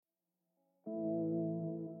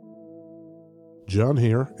John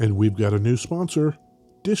here, and we've got a new sponsor,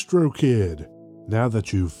 DistroKid. Now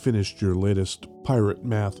that you've finished your latest Pirate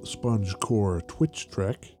Math Sponge Core Twitch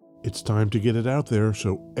trek, it's time to get it out there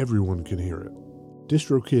so everyone can hear it.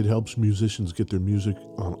 DistroKid helps musicians get their music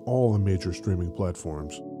on all the major streaming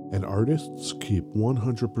platforms, and artists keep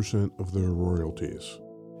 100% of their royalties.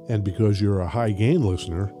 And because you're a High Gain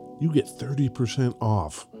listener, you get 30%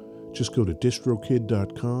 off. Just go to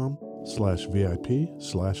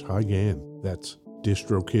distrokid.com/VIP/highgain. That's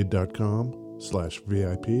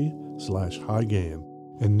distrokid.com/VIP/highgain.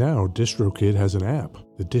 And now DistroKid has an app.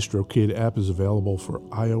 The DistroKid app is available for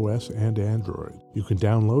iOS and Android. You can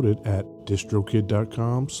download it at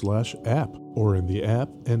distrokid.com/app or in the app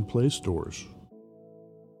and Play stores.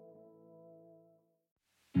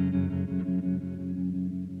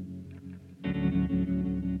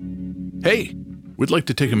 Hey, we'd like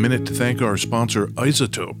to take a minute to thank our sponsor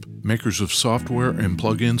iZotope, makers of software and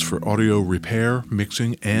plugins for audio repair,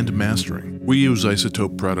 mixing, and mastering. We use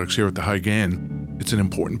iZotope products here at the High Gain. It's an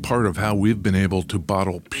important part of how we've been able to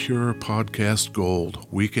bottle pure podcast gold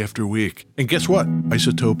week after week. And guess what?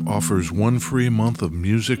 iZotope offers 1 free month of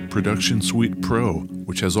Music Production Suite Pro,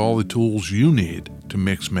 which has all the tools you need to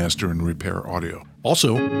mix, master, and repair audio.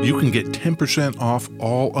 Also, you can get 10% off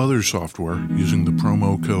all other software using the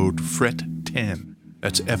promo code FRET10.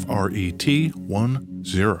 That's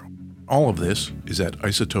FRET10. All of this is at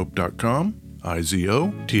iZotope.com,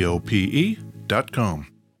 iZotope.com.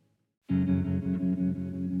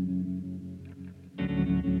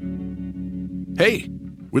 Hey,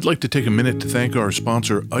 we'd like to take a minute to thank our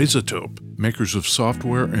sponsor iZotope, makers of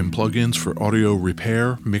software and plugins for audio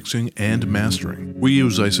repair, mixing, and mastering. We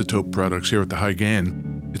use iZotope products here at the High Gain.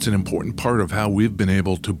 It's an important part of how we've been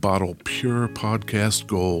able to bottle pure podcast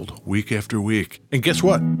gold week after week. And guess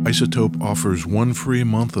what? iZotope offers 1 free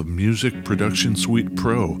month of Music Production Suite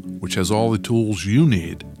Pro, which has all the tools you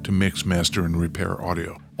need to mix, master, and repair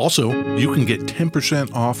audio. Also, you can get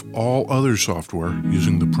 10% off all other software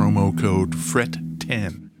using the promo code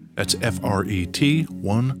FRET10. That's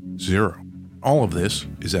FRET10. All of this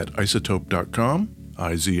is at iZotope.com,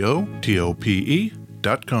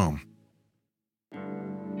 iZotope.com.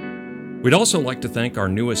 We'd also like to thank our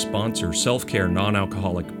newest sponsor, Self-Care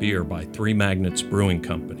Non-Alcoholic Beer by Three Magnets Brewing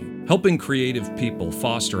Company, helping creative people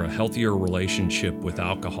foster a healthier relationship with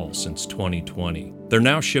alcohol since 2020. They're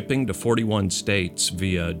now shipping to 41 states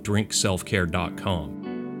via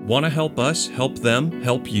drinkselfcare.com. Want to help us, help them,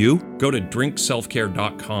 help you? Go to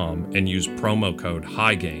drinkselfcare.com and use promo code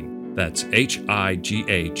HIGHGAIN. That's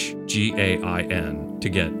HIGHGAIN to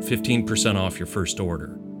get 15% off your first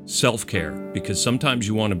order. Self-care, because sometimes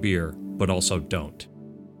you want a beer, but also don't.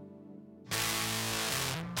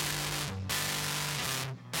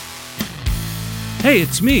 Hey,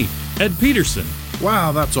 it's me, Ed Peterson.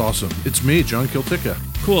 Wow, that's awesome. It's me, John Kiltica.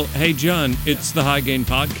 Cool. Hey, John, it's the High Gain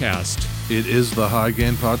Podcast. It is the High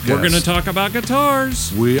Gain Podcast. We're going to talk about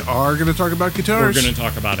guitars. We are going to talk about guitars. We're going to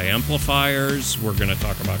talk about amplifiers. We're going to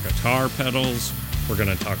talk about guitar pedals. We're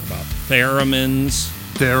going to talk about theremins.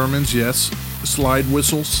 Theremins, yes. Slide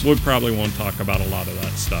whistles. We probably won't talk about a lot of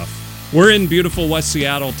that stuff. We're in beautiful West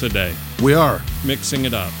Seattle today. We are. Mixing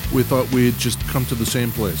it up. We thought we'd just come to the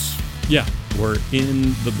same place. Yeah. We're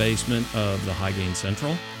in the basement of the High Gain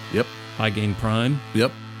Central. Yep. High Gain Prime.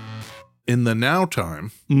 Yep. In the now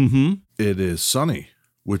time, it is sunny,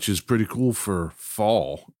 which is pretty cool for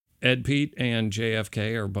fall. Ed Pete and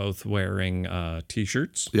JFK are both wearing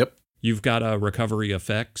T-shirts. Yep. You've got a Recovery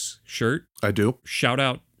Effects shirt. I do. Shout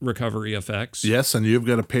out Recovery Effects. Yes, and you've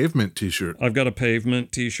got a Pavement T-shirt. I've got a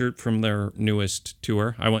Pavement T-shirt from their newest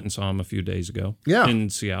tour. I went and saw them a few days ago. Yeah. In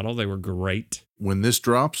Seattle. They were great. When this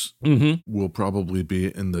drops, we'll probably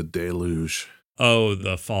be in the deluge. Oh,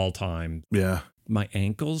 the fall time. Yeah. My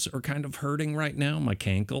ankles are kind of hurting right now, my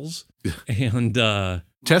cankles. And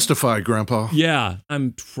testify, Grandpa. Yeah,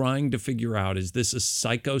 I'm trying to figure out, is this a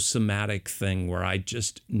psychosomatic thing where I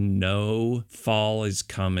just know fall is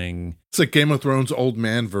coming? It's like Game of Thrones old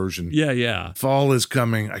man version. Yeah. Fall is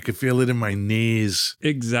coming. I can feel it in my knees.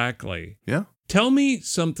 Exactly. Yeah. Tell me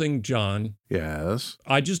something, John. Yes.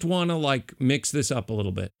 I just want to mix this up a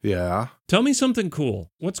little bit. Yeah. Tell me something cool.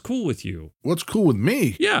 What's cool with you? What's cool with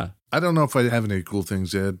me? Yeah. I don't know if I have any cool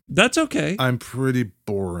things, Ed. That's okay. I'm pretty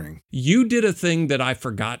boring. You did a thing that I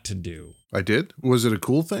forgot to do. I did? Was it a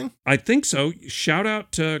cool thing? I think so. Shout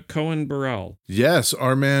out to Cohen Burrell. Yes,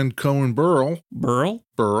 our man Cohen Burrell. Burrell?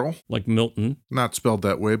 Burrell. Like Milton. Not spelled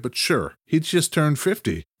that way, but sure. He's just turned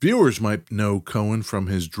 50. Viewers might know Cohen from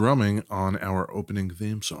his drumming on our opening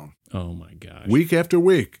theme song. Oh my gosh. Week after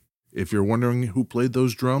week. If you're wondering who played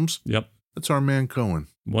those drums, yep, that's our man Cohen.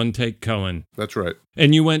 One Take Cohen. That's right.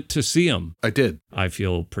 And you went to see him. I did. I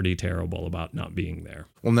feel pretty terrible about not being there.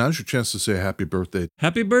 Well, now's your chance to say happy birthday.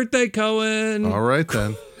 Happy birthday, Cohen. All right,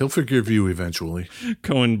 then. He'll forgive you eventually.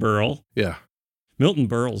 Cohen Burrell. Yeah. Milton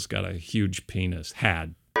Berle's got a huge penis.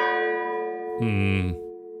 Had.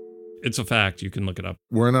 It's a fact. You can look it up.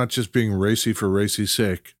 We're not just being racy for racy's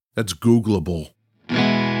sake. That's Googleable.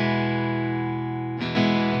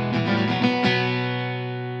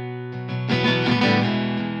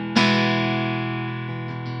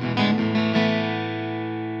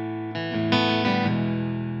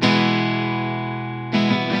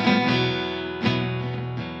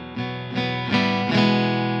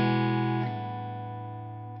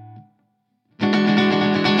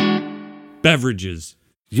 Beverages.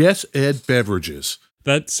 Yes, Ed, beverages.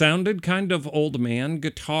 That sounded kind of old man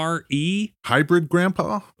guitar-y. Hybrid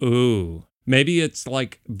grandpa? Ooh. Maybe it's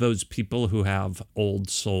like those people who have old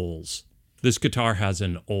souls. This guitar has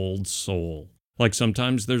an old soul. Like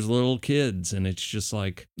sometimes there's little kids and it's just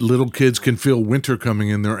like... Little kids can feel winter coming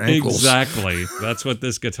in their ankles. Exactly. That's what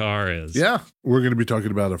this guitar is. Yeah. We're going to be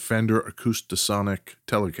talking about a Fender Acoustasonic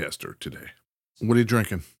Telecaster today. What are you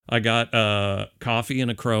drinking? I got coffee in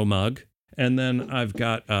a crow mug. And then I've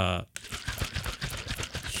got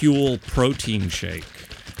Huel protein shake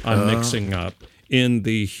I'm mixing up in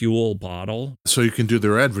the Huel bottle. So you can do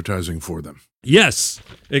their advertising for them. Yes,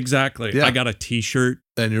 exactly. Yeah. I got a t-shirt.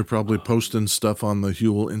 And you're probably posting stuff on the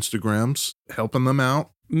Huel Instagrams, helping them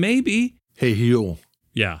out. Maybe. Hey, Huel.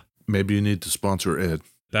 Yeah. Maybe you need to sponsor Ed.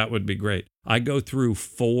 That would be great. I go through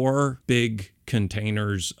 4 big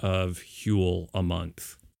containers of Huel a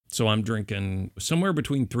month. So I'm drinking somewhere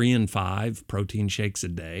between 3 and 5 protein shakes a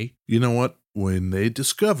day. You know what? When they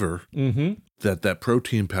discover that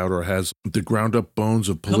protein powder has the ground up bones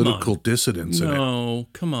of political dissidents in it. No,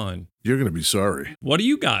 come on. You're going to be sorry. What do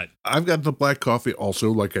you got? I've got the black coffee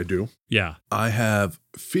also, like I do. Yeah. I have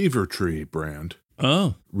Fever Tree brand.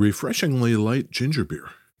 Oh. Refreshingly light ginger beer.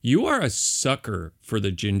 You are a sucker for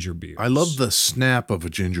the ginger beers. I love the snap of a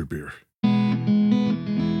ginger beer.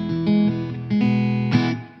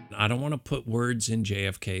 I don't want to put words in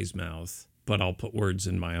JFK's mouth, but I'll put words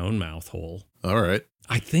in my own mouth hole. All right.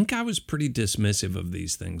 I think I was pretty dismissive of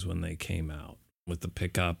these things when they came out, with the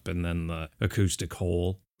pickup and then the acoustic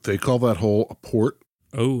hole. They call that hole a port.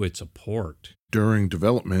 Oh, it's a port. During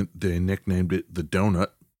development, they nicknamed it the donut.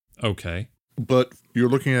 Okay. But you're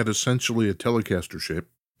looking at essentially a Telecaster shape.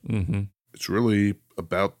 Mm-hmm. It's really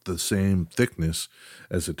about the same thickness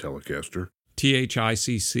as a Telecaster.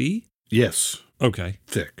 THICC? Yes. Okay.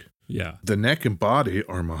 Thick. Yeah. The neck and body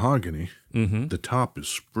are mahogany. Mm-hmm. The top is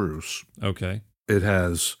spruce. Okay. It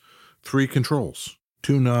has 3 controls,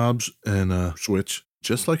 2 knobs and a switch,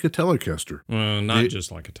 just like a Telecaster. Not just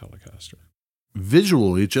like a Telecaster.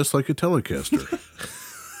 Visually, just like a Telecaster.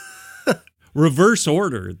 Reverse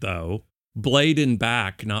order, though. Blade in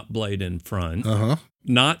back, not blade in front. Uh-huh.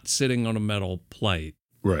 Not sitting on a metal plate.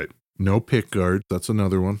 Right. No pick guard. That's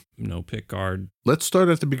another one. No pick guard. Let's start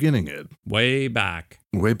at the beginning, Ed. Way back.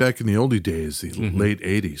 Way back in the oldie days, the late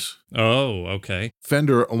 80s. Oh, okay.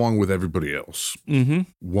 Fender, along with everybody else,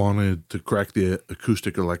 wanted to crack the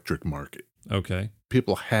acoustic electric market. Okay.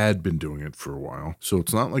 People had been doing it for a while, so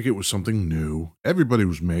it's not like it was something new. Everybody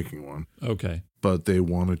was making one. Okay. But they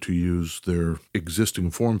wanted to use their existing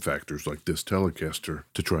form factors like this Telecaster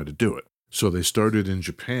to try to do it. So they started in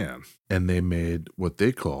Japan, and they made what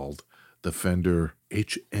they called the Fender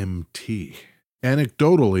HMT.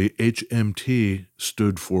 Anecdotally, HMT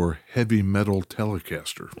stood for Heavy Metal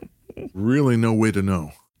Telecaster. Really no way to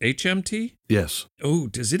know. HMT? Yes. Oh,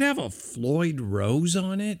 does it have a Floyd Rose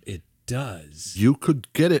on it? It does. You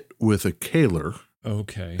could get it with a Kahler.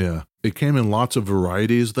 Okay. Yeah. It came in lots of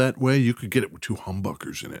varieties that way. You could get it with 2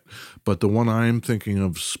 humbuckers in it. But the one I'm thinking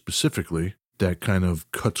of specifically that kind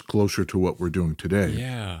of cuts closer to what we're doing today.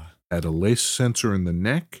 Yeah. Had a lace sensor in the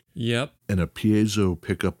neck. Yep. And a piezo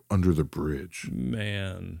pickup under the bridge.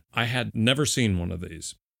 Man, I had never seen one of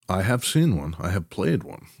these. I have seen one. I have played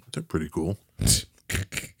one. They're pretty cool.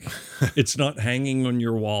 It's not hanging on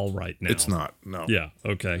your wall right now. It's not, no. Yeah,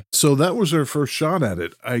 okay. So that was our first shot at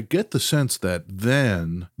it. I get the sense that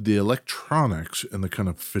then the electronics and the kind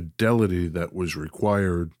of fidelity that was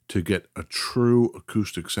required to get a true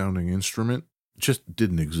acoustic sounding instrument just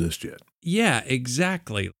didn't exist yet. Yeah,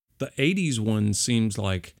 exactly. The 80s one seems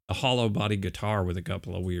like a hollow body guitar with a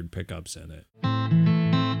couple of weird pickups in it.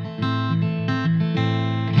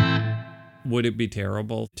 Would it be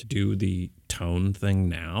terrible to do the tone thing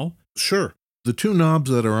now? Sure. The 2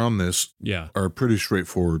 knobs that are on this are pretty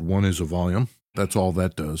straightforward. One is a volume. That's all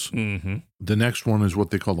that does. Mm-hmm. The next one is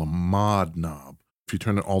what they call a mod knob. If you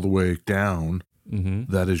turn it all the way down,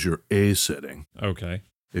 that is your A setting. Okay.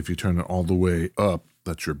 If you turn it all the way up,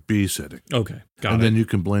 that's your B setting. Okay. Got and it. then you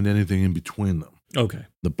can blend anything in between them. Okay.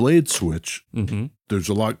 The blade switch, there's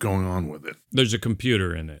a lot going on with it. There's a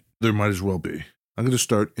computer in it. There might as well be. I'm going to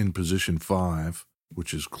start in position 5,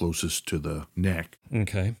 which is closest to the neck.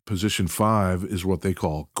 Okay. Position 5 is what they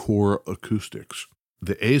call core acoustics.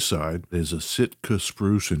 The A side is a Sitka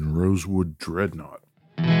spruce and rosewood dreadnought.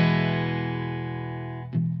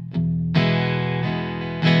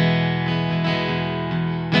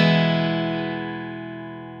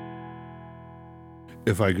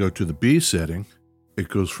 If I go to the B setting, it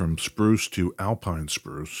goes from spruce to alpine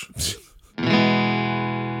spruce.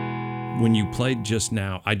 When you played just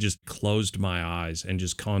now, I just closed my eyes and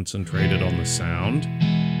just concentrated on the sound.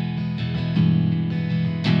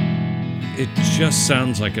 It just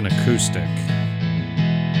sounds like an acoustic.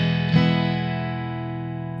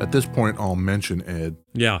 At this point, I'll mention, Ed,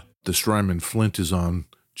 Yeah. the Strymon Flint is on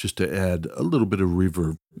just to add a little bit of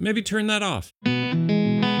reverb. Maybe turn that off.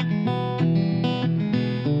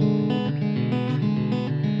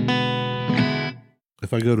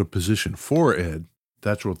 If I go to position 4, Ed,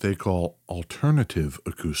 that's what they call alternative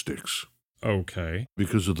acoustics Okay.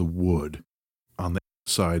 because of the wood. On the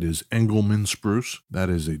side is Engelmann spruce. That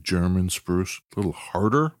is a German spruce, a little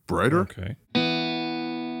harder, brighter. Okay.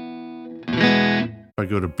 If I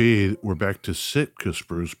go to B, we're back to Sitka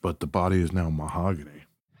spruce, but the body is now mahogany.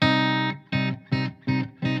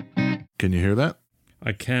 Can you hear that?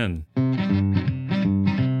 I can.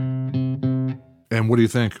 And what do you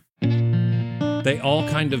think? They all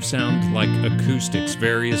kind of sound like acoustics,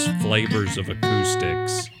 various flavors of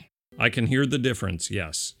acoustics. I can hear the difference,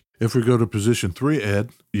 yes. If we go to position 3, Ed,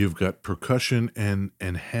 you've got percussion and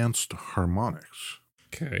enhanced harmonics.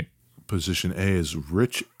 Okay. Position A is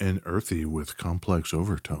rich and earthy with complex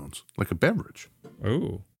overtones, like a beverage.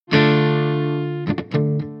 Oh.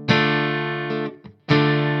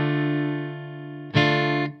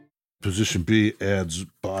 Position B adds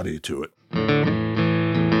body to it.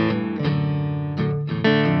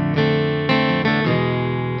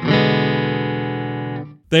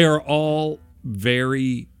 They are all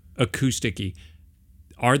very acoustic-y.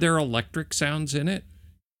 Are there electric sounds in it?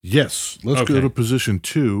 Yes, let's go Okay. to position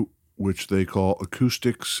 2, which they call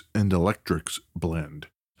acoustics and electrics blend.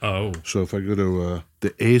 Oh, So if I go to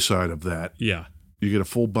the A side of that, yeah. you get a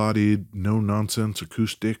full-bodied, no-nonsense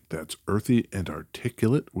acoustic that's earthy and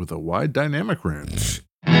articulate with a wide dynamic range.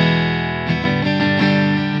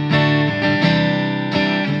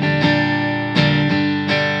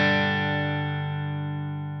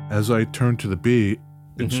 As I turn to the B,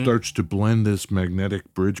 it starts to blend this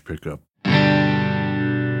magnetic bridge pickup.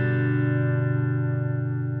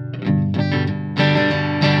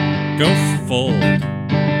 Go full.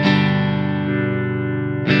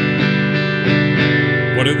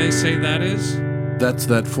 What do they say that is? That's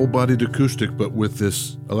that full-bodied acoustic, but with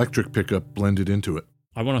this electric pickup blended into it.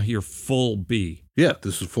 I want to hear full B. Yeah,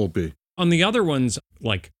 this is full B. On the other ones,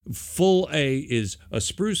 like full A is a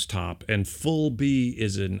spruce top and full B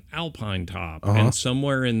is an alpine top. And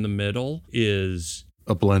somewhere in the middle is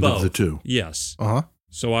A blend of both. the two. Yes. Uh-huh.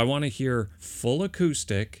 So I want to hear full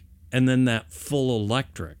acoustic and then that full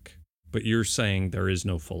electric. But you're saying there is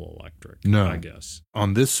no full electric, No. I guess.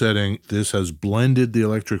 On this setting, this has blended the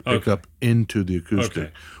electric pickup into the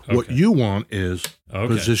acoustic. Okay. What you want is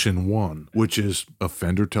Okay. position 1, which is a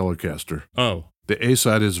Fender Telecaster. Oh, The A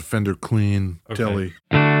side is a Fender Clean Okay. Tele.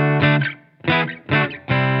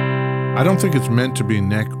 I don't think it's meant to be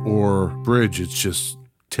neck or bridge. It's just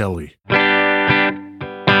Tele.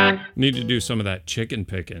 need to do some of that chicken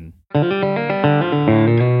picking.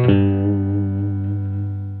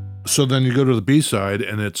 So then you go to the B side,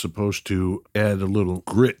 and it's supposed to add a little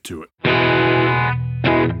grit to it. Do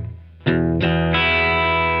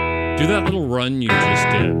that little run you just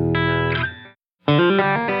did.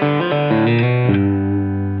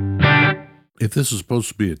 If this is supposed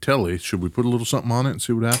to be a Tele, should we put a little something on it and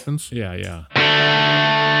see what happens? Yeah, yeah.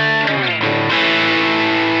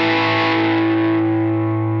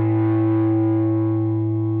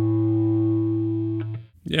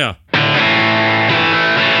 Yeah.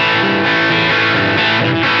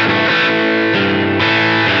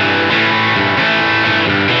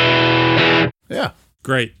 Yeah.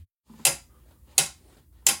 Great.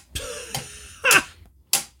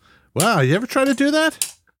 Wow, you ever try to do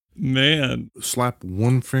that? Man. Slap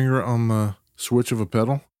one finger on the switch of a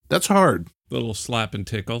pedal? That's hard. Little slap and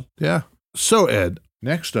tickle. Yeah. So, Ed,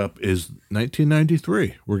 next up is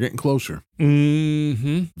 1993. We're getting closer.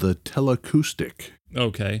 Mm-hmm. The Teleacoustic.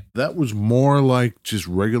 Okay. That was more like just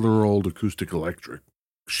regular old acoustic electric,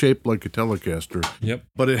 shaped like a Telecaster, Yep.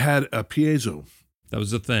 but it had a piezo That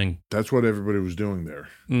was the thing. That's what everybody was doing there.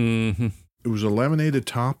 Mm-hmm. It was a laminated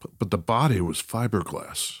top, but the body was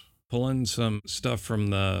fiberglass. Pulling some stuff from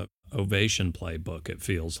the Ovation playbook, it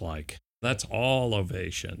feels like. That's all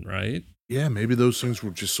Ovation, right? Yeah, maybe those things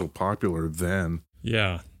were just so popular then.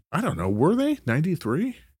 Yeah. I don't know. Were they?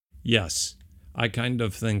 93? Yes. I kind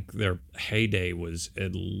of think their heyday was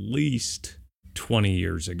at least 20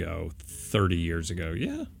 years ago, 30 years ago.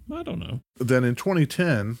 Yeah, I don't know. Then in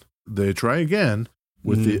 2010, they try again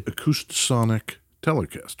with the Acoustasonic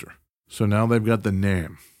Telecaster. So now they've got the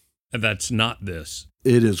name. That's not this.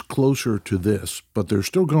 It is closer to this, but they're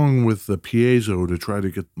still going with the piezo to try to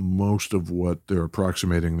get most of what they're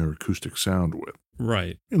approximating their acoustic sound with.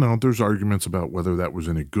 Right. You know, there's arguments about whether that was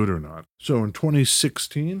any good or not. So in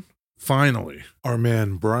 2016, finally, our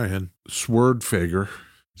man Brian Swerdfager,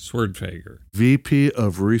 VP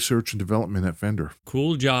of Research and Development at Fender.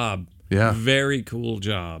 Cool job. Yeah. Very cool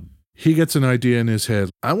job. He gets an idea in his head.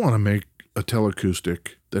 I want to make a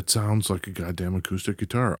teleacoustic that sounds like a goddamn acoustic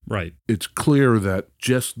guitar. Right. It's clear that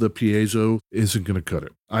just the piezo isn't going to cut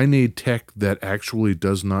it. I need tech that actually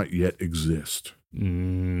does not yet exist.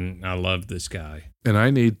 I love this guy. And I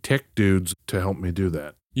need tech dudes to help me do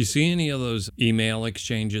that. You see any of those email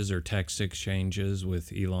exchanges or text exchanges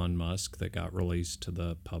with Elon Musk that got released to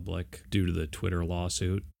the public due to the Twitter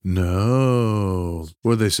lawsuit? No.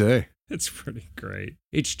 What'd they say? It's pretty great.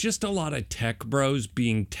 It's just a lot of tech bros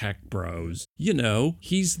being tech bros. You know,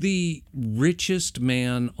 he's the richest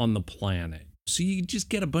man on the planet. So you just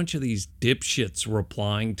get a bunch of these dipshits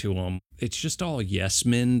replying to him. It's just all yes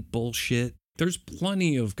men bullshit. There's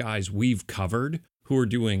plenty of guys we've covered who are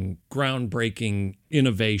doing groundbreaking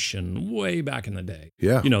innovation way back in the day.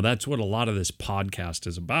 Yeah. You know, that's what a lot of this podcast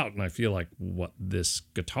is about. And I feel like what this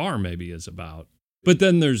guitar maybe is about. But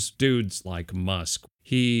then there's dudes like Musk.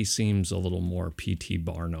 He seems a little more P.T.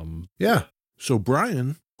 Barnum. Yeah. So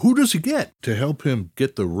Brian, who does he get to help him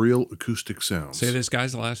get the real acoustic sounds? Say this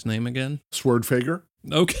guy's last name again. Swerdfager.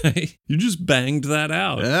 Okay. You just banged that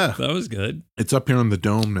out. Yeah. That was good. It's up here in the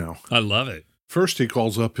dome now. I love it. First, he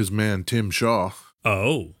calls up his man, Tim Shaw.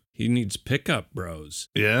 Oh, he needs pickup bros.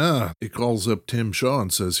 Yeah. He calls up Tim Shaw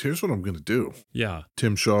and says, here's what I'm going to do. Yeah.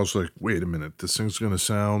 Tim Shaw's like, wait a minute. This thing's going to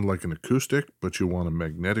sound like an acoustic, but you want a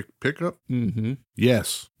magnetic pickup? Mm-hmm.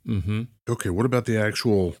 Yes. Mm-hmm. Okay, what about the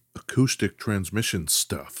actual acoustic transmission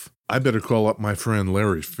stuff? I better call up my friend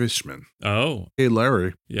Larry Fishman. Oh. Hey,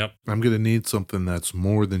 Larry. Yep. I'm going to need something that's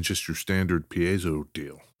more than just your standard piezo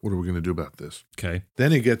deal. What are we going to do about this? Okay.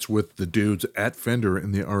 Then he gets with the dudes at Fender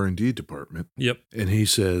in the R&D department. Yep. And he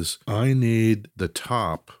says, I need the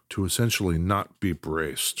top to essentially not be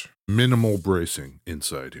braced. Minimal bracing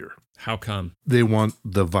inside here. How come? They want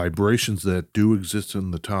the vibrations that do exist in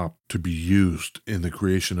the top to be used in the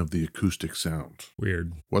creation of the acoustic sound.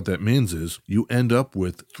 Weird. What that means is you end up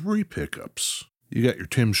with 3 pickups. You got your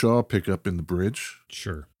Tim Shaw pickup in the bridge.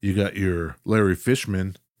 Sure. You got your Larry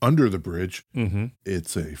Fishman under the bridge. Mm-hmm.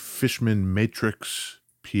 It's a Fishman Matrix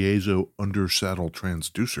piezo undersaddle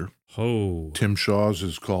transducer. Oh. Tim Shaw's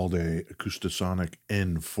is called a Acoustasonic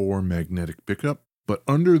N4 magnetic pickup. But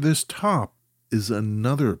under this top is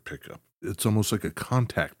another pickup. It's almost like a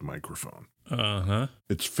contact microphone. Uh-huh.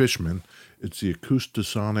 It's Fishman. It's the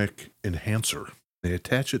Acoustasonic Enhancer. They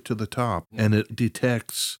attach it to the top, and it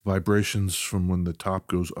detects vibrations from when the top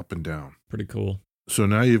goes up and down. Pretty cool. So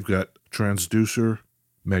now you've got transducer,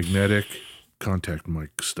 magnetic, contact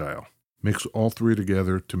mic style. Mix all 3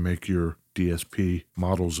 together to make your DSP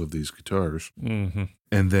models of these guitars. Mm-hmm.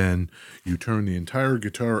 And then you turn the entire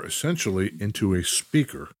guitar essentially into a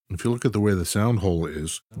speaker. If you look at the way the sound hole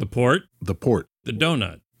is. The port? The port. The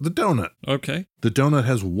donut. The donut. Okay. The donut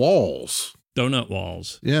has walls. Donut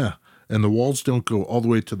walls. Yeah. And the walls don't go all the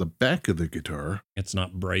way to the back of the guitar. It's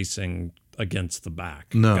not bracing against the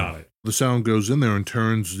back. No. Got it. The sound goes in there and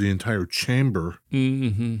turns the entire chamber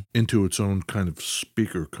into its own kind of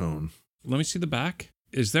speaker cone. Let me see the back.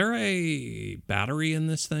 Is there a battery in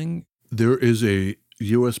this thing? There is a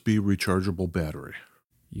USB rechargeable battery.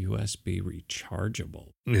 USB rechargeable.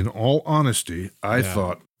 In all honesty, I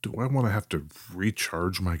thought, do I want to have to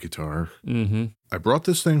recharge my guitar? Mm-hmm. I brought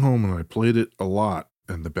this thing home and I played it a lot,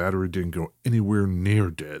 and the battery didn't go anywhere near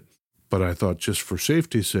dead. But I thought, just for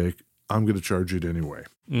safety's sake, I'm going to charge it anyway.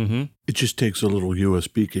 Mm-hmm. It just takes a little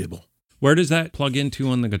USB cable. Where does that plug into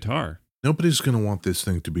on the guitar? Nobody's going to want this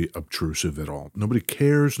thing to be obtrusive at all. Nobody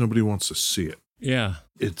cares. Nobody wants to see it. Yeah.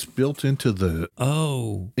 It's built into the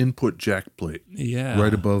input jack plate. Yeah.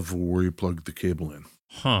 Right above where you plug the cable in.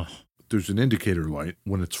 Huh. There's an indicator light.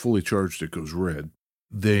 When it's fully charged, it goes red.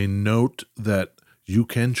 They note that you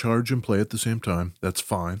can charge and play at the same time. That's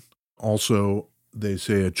fine. Also, they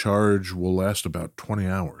say a charge will last about 20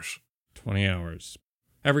 hours. 20 hours.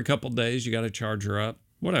 Every couple days, you got to charge her up.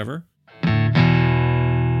 Whatever.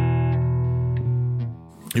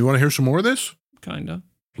 You want to hear some more of this? Kinda.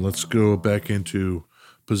 Let's go back into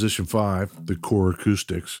position 5, the core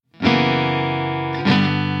acoustics.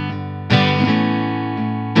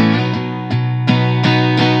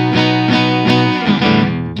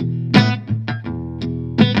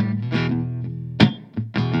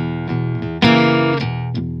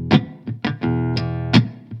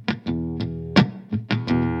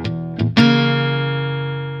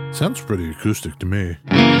 Sounds pretty acoustic to me.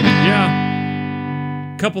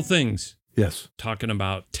 Yeah. Couple things. Yes. Talking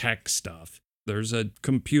about tech stuff. There's a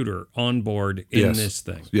computer on board in this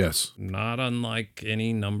thing. Yes. Not unlike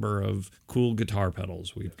any number of cool guitar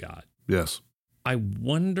pedals we've got. Yes. I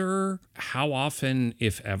wonder how often,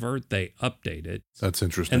 if ever, they update it. That's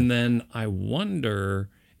interesting. And then I wonder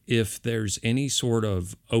if there's any sort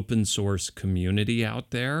of open source community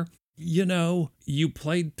out there. You know, you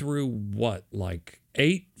played through what, like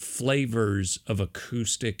 8 flavors of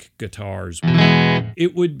acoustic guitars.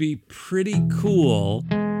 It would be pretty cool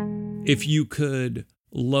if you could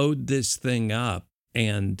load this thing up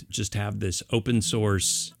and just have this open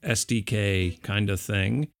source SDK kind of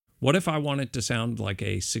thing. What if I want it to sound like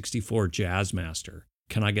a 64 Jazzmaster?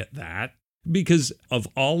 Can I get that? Because of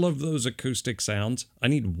all of those acoustic sounds, I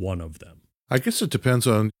need one of them. I guess it depends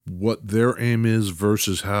on what their aim is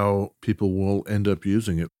versus how people will end up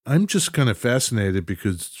using it. I'm just kind of fascinated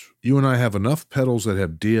because you and I have enough pedals that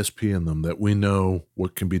have DSP in them that we know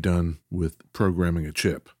what can be done with programming a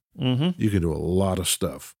chip. Mm-hmm. You can do a lot of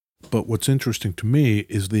stuff. But what's interesting to me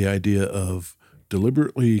is the idea of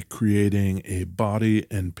deliberately creating a body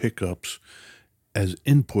and pickups as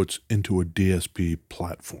inputs into a DSP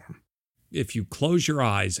platform. If you close your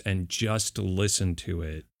eyes and just listen to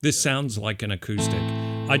it, this sounds like an acoustic.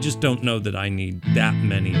 I just don't know that I need that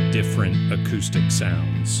many different acoustic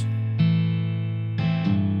sounds.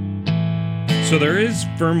 So there is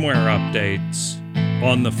firmware updates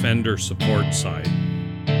on the Fender support site.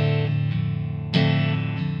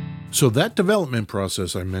 So that development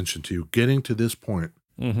process I mentioned to you, getting to this point,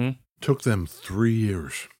 took them 3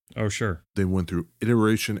 years. Oh, sure. They went through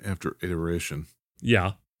iteration after iteration.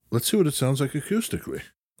 Yeah. Let's see what it sounds like acoustically.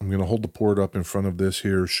 I'm going to hold the port up in front of this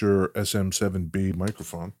here Shure SM7B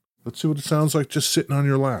microphone. Let's see what it sounds like just sitting on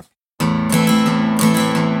your lap.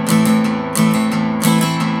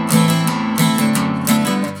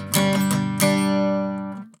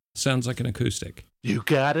 Sounds like an acoustic. You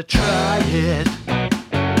gotta try it.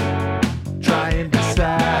 Try and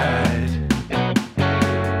decide.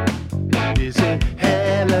 Is it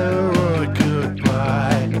hello or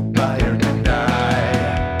goodbye? Buy or deny?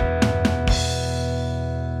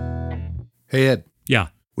 Hey, Ed. Yeah.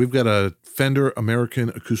 We've got a Fender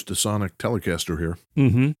American Acoustasonic Telecaster here.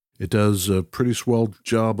 Mm-hmm. It does a pretty swell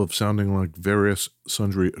job of sounding like various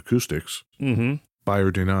sundry acoustics. Mm-hmm. Buy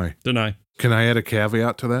or deny? Deny. Can I add a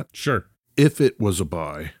caveat to that? Sure. If it was a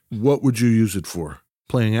buy, what would you use it for?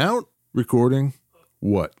 Playing out? Recording?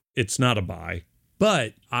 What? It's not a buy,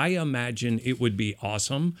 but I imagine it would be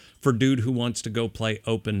awesome for dude who wants to go play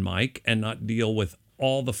open mic and not deal with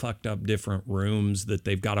all the fucked up different rooms that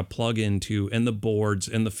they've got to plug into and the boards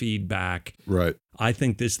and the feedback. Right. I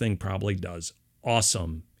think this thing probably does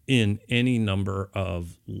awesome in any number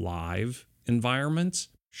of live environments.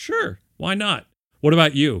 Sure. Why not? What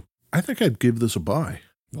about you? I think I'd give this a buy.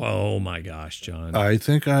 Oh my gosh, John. I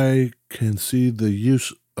think I can see the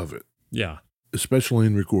use of it, Yeah. especially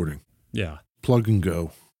in recording. Yeah. Plug and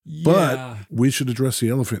go. But we should address the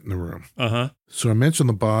elephant in the room. Uh-huh. So I mentioned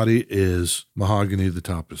the body is mahogany, the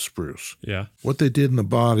top is spruce. Yeah. What they did in the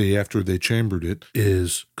body after they chambered it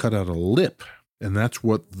is cut out a lip, and that's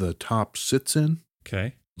what the top sits in.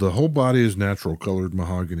 Okay. The whole body is natural colored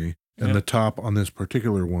mahogany, and Yep. the top on this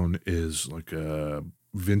particular one is like a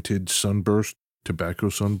vintage sunburst, tobacco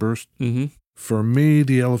sunburst. Mm-hmm. For me,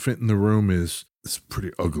 the elephant in the room is it's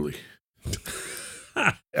pretty ugly.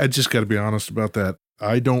 I just got to be honest about that.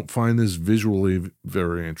 I don't find this visually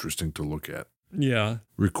very interesting to look at. Yeah.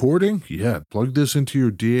 Recording? Yeah. Plug this into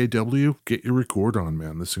your DAW. Get your record on,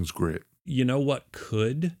 man. This thing's great. You know what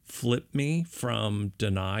could flip me from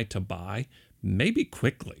deny to buy? Maybe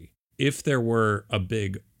quickly. If there were a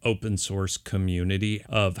big open source community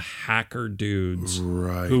of hacker dudes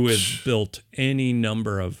Right. who had built any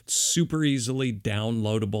number of super easily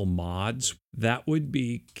downloadable mods, that would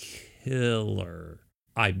be killer.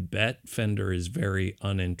 I bet Fender is very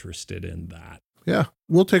uninterested in that. Yeah.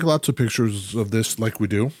 We'll take lots of pictures of this like we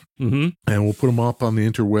do, Mm-hmm. and we'll put them up on the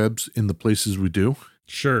interwebs in the places we do.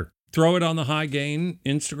 Sure. Throw it on the High Gain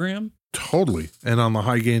Instagram. Totally. And on the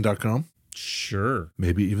highgain.com? Sure.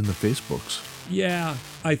 Maybe even the Facebooks. Yeah,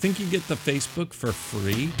 I think you get the Facebook for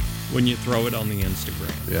free when you throw it on the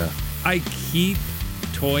Instagram. Yeah. I keep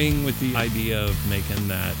toying with the idea of making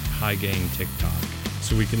that high gain TikTok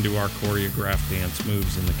so we can do our choreographed dance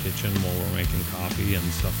moves in the kitchen while we're making coffee and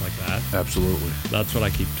stuff like that. Absolutely. That's what I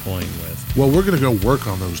keep toying with. Well, we're going to go work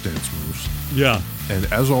on those dance moves. Yeah.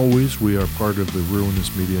 And as always, we are part of the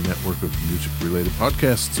Ruinous Media Network of music-related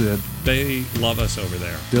podcasts, Ed. They love us over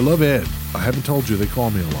there. They love Ed. I haven't told you, they call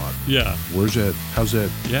me a lot. Yeah. Where's Ed? How's Ed?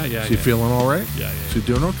 Yeah. Is he feeling all right? Yeah. Is he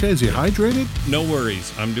doing okay? Is he hydrated? No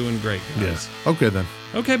worries. I'm doing great, guys. Yeah. Okay, then.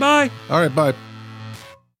 Okay, bye. All right, bye.